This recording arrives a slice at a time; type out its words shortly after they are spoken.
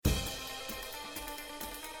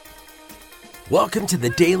Welcome to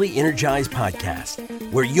the Daily Energize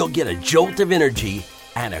Podcast, where you'll get a jolt of energy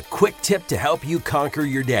and a quick tip to help you conquer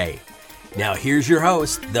your day. Now here's your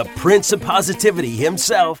host, the Prince of Positivity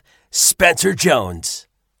himself, Spencer Jones.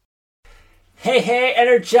 Hey,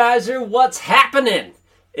 Energizer, what's happening?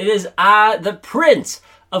 It is I, the Prince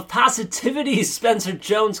of Positivity, Spencer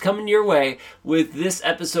Jones, coming your way with this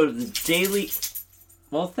episode of the Daily...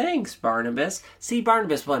 Well, thanks, Barnabas. See,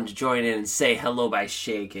 Barnabas wanted to join in and say hello by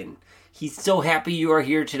shaking. He's so happy you are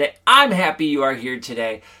here today. I'm happy you are here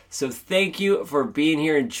today. So thank you for being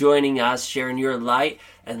here and joining us, sharing your light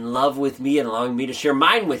and love with me and allowing me to share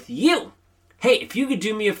mine with you. Hey, if you could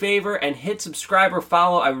do me a favor and hit subscribe or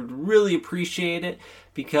follow, I would really appreciate it,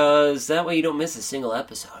 because that way you don't miss a single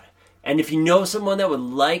episode. And if you know someone that would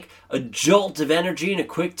like a jolt of energy and a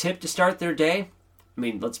quick tip to start their day, I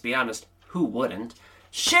mean, let's be honest, who wouldn't?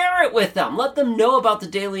 Share it with them. Let them know about the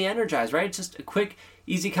Daily Energize, right? It's just a quick,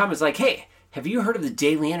 easy comment. It's like, hey, have you heard of the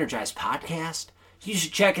Daily Energize podcast? You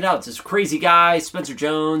should check it out. It's this crazy guy, Spencer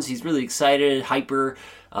Jones. He's really excited, hyper,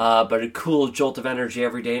 but a cool jolt of energy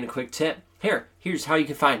every day and a quick tip. Here's how you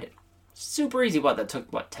can find it. Super easy. That took,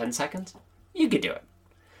 10 seconds? You could do it.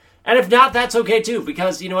 And if not, that's okay too,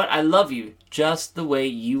 because you know what? I love you just the way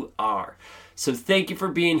you are. So thank you for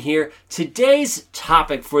being here. Today's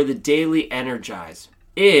topic for the Daily Energize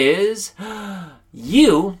is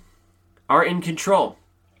you are in control.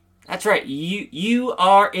 That's right. You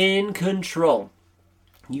are in control.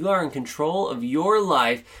 You are in control of your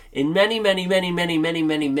life in many ways,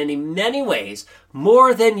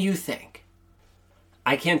 more than you think.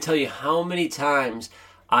 I can't tell you how many times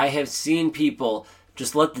I have seen people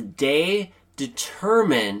just let the day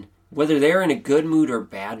determine whether they're in a good mood or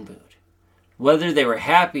bad mood. Whether they were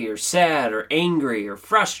happy or sad or angry or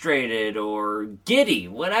frustrated or giddy,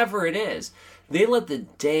 whatever it is, they let the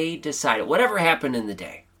day decide it. Whatever happened in the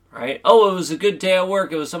day, right? Oh, it was a good day at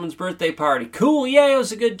work. It was someone's birthday party. Cool, yay, it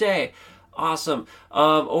was a good day. Awesome.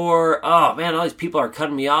 Or, oh man, all these people are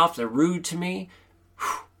cutting me off. They're rude to me.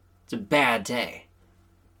 Whew, it's a bad day.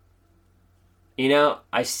 You know,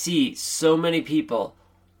 I see so many people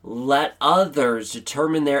let others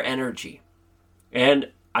determine their energy.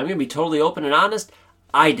 And I'm going to be totally open and honest.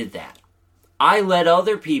 I did that. I let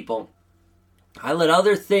other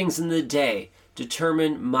things in the day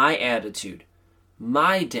determine my attitude,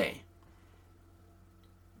 my day.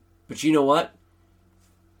 But you know what?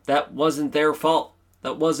 That wasn't their fault.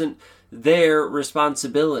 That wasn't their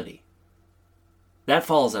responsibility. That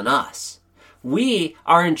falls on us. We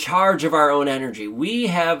are in charge of our own energy. We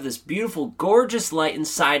have this beautiful, gorgeous light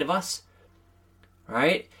inside of us,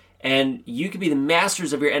 right? And you can be the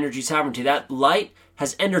masters of your energy sovereignty. That light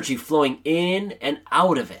has energy flowing in and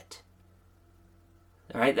out of it.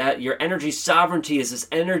 All right, that your energy sovereignty is this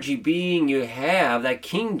energy being you have, that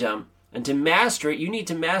kingdom. And to master it, you need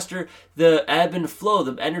to master the ebb and flow,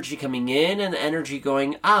 the energy coming in and the energy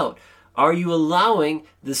going out. Are you allowing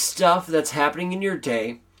the stuff that's happening in your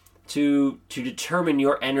day to determine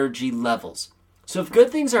your energy levels? So if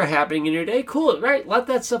good things are happening in your day, cool, right? Let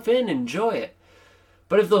that stuff in, enjoy it.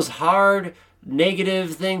 But if those hard,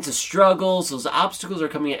 negative things, the struggles, those obstacles are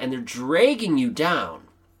coming in and they're dragging you down,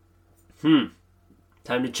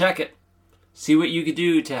 time to check it. See what you could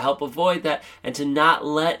do to help avoid that and to not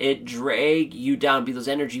let it drag you down, be those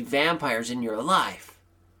energy vampires in your life.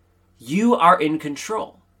 You are in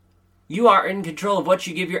control. You are in control of what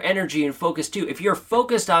you give your energy and focus to. If you're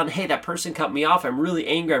focused on, hey, that person cut me off, I'm really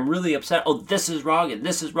angry, I'm really upset, oh, this is wrong, and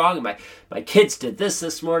my kids did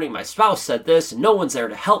this morning, my spouse said this, and no one's there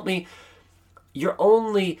to help me. You're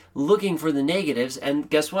only looking for the negatives, and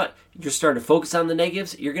guess what? You're starting to focus on the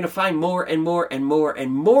negatives, you're going to find more and more and more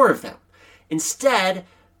and more of them. Instead,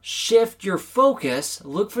 shift your focus,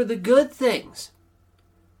 look for the good things.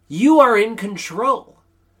 You are in control.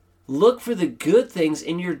 Look for the good things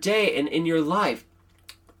in your day and in your life,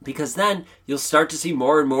 because then you'll start to see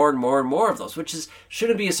more and more and more and more of those, which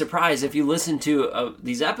shouldn't be a surprise if you listen to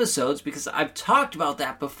these episodes, because I've talked about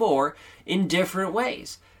that before in different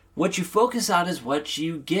ways. What you focus on is what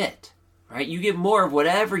you get, right? You get more of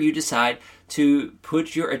whatever you decide to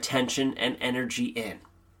put your attention and energy in.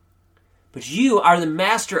 But you are the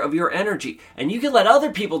master of your energy, and you can let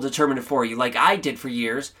other people determine it for you, like I did for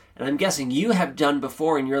years, and I'm guessing you have done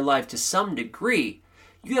before in your life to some degree.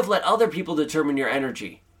 You have let other people determine your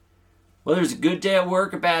energy. Whether it's a good day at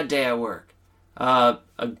work, a bad day at work, a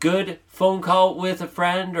good phone call with a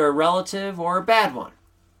friend or a relative, or a bad one.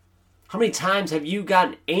 How many times have you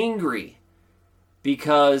gotten angry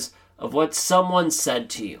because of what someone said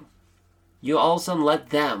to you? You all of a sudden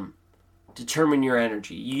let them determine your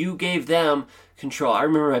energy. You gave them control. I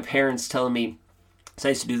remember my parents telling me So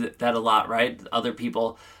I used to do that a lot, right? Other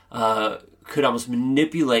people could almost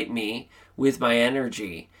manipulate me with my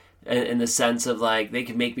energy in the sense of like they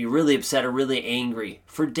could make me really upset or really angry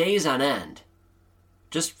for days on end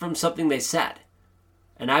just from something they said.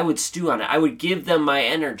 And I would stew on it. I would give them my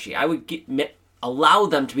energy. I would allow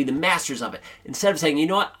them to be the masters of it instead of saying, you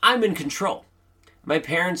know what, I'm in control. My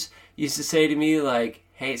parents used to say to me like,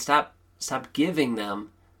 hey, stop giving them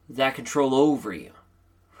that control over you,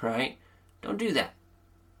 right? Don't do that.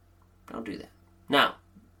 Don't do that. Now,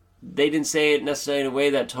 they didn't say it necessarily in a way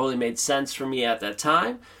that totally made sense for me at that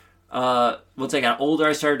time. Once I got older,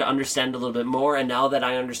 I started to understand a little bit more, and now that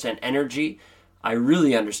I understand energy, I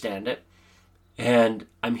really understand it. And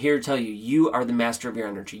I'm here to tell you, you are the master of your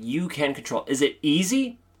energy. You can control. Is it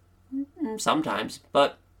easy? Sometimes,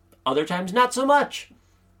 but other times not so much.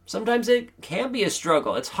 Sometimes it can be a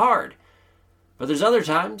struggle. It's hard. But there's other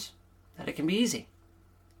times that it can be easy.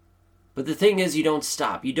 But the thing is, you don't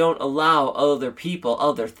stop. You don't allow other people,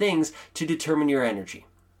 other things to determine your energy.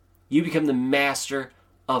 You become the master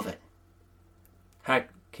of it. Heck,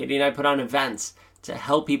 Katie and I put on events to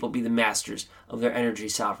help people be the masters of their energy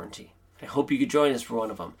sovereignty. I hope you could join us for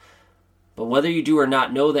one of them. But whether you do or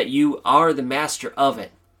not, know that you are the master of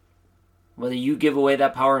it. Whether you give away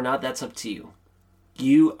that power or not, that's up to you.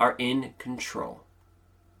 You are in control.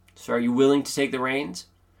 So are you willing to take the reins?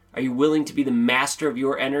 Are you willing to be the master of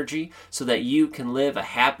your energy so that you can live a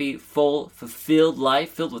happy, full, fulfilled life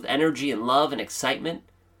filled with energy and love and excitement?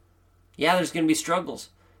 Yeah, there's going to be struggles,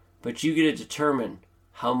 but you get to determine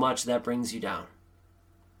how much that brings you down.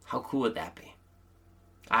 How cool would that be?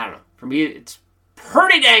 I don't know. For me, it's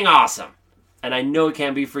pretty dang awesome, and I know it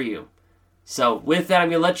can be for you. So with that, I'm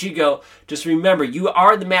going to let you go. Just remember, you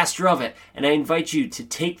are the master of it, and I invite you to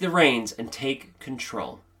take the reins and take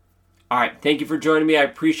control. All right, thank you for joining me. I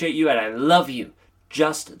appreciate you, and I love you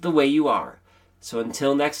just the way you are. So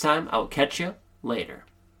until next time, I'll catch you later.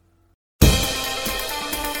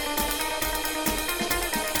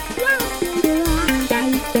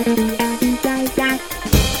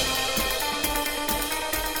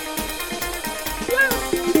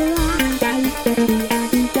 Yeah.